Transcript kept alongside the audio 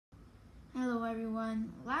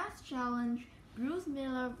everyone. Last challenge, Bruce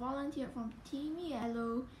Miller volunteered from Team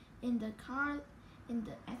Yellow in the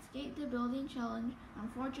Escape the Building challenge.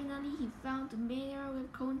 Unfortunately, he found the mayor with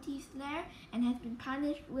Conti's lair and has been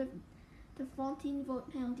punished with the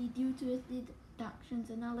 14-vote penalty due to his deductions.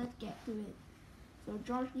 And now let's get to it. So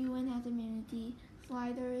George Ewan has immunity,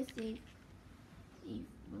 Slider is safe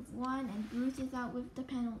with 1, and Bruce is out with the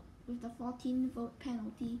 14-vote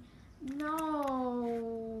penalty.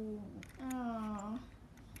 No! Oh.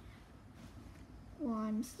 Well,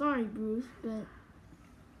 I'm sorry, Bruce, but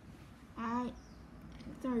I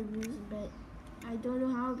don't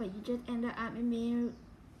know how, but you just ended up in Mayor's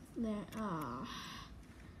lair.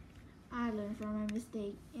 I learned from my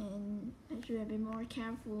mistake, and I should have been more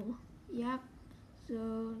careful. Yep.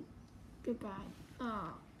 So, goodbye.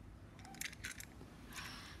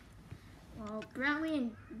 Well, Bradley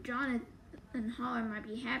and John and Hauer might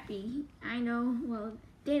be happy. I know, well,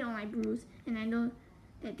 they don't like Bruce, and I know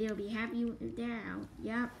that they'll be happy if they're out.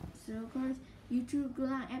 Yep. So, of course, YouTube, good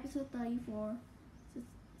luck, episode 34.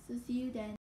 So see you then.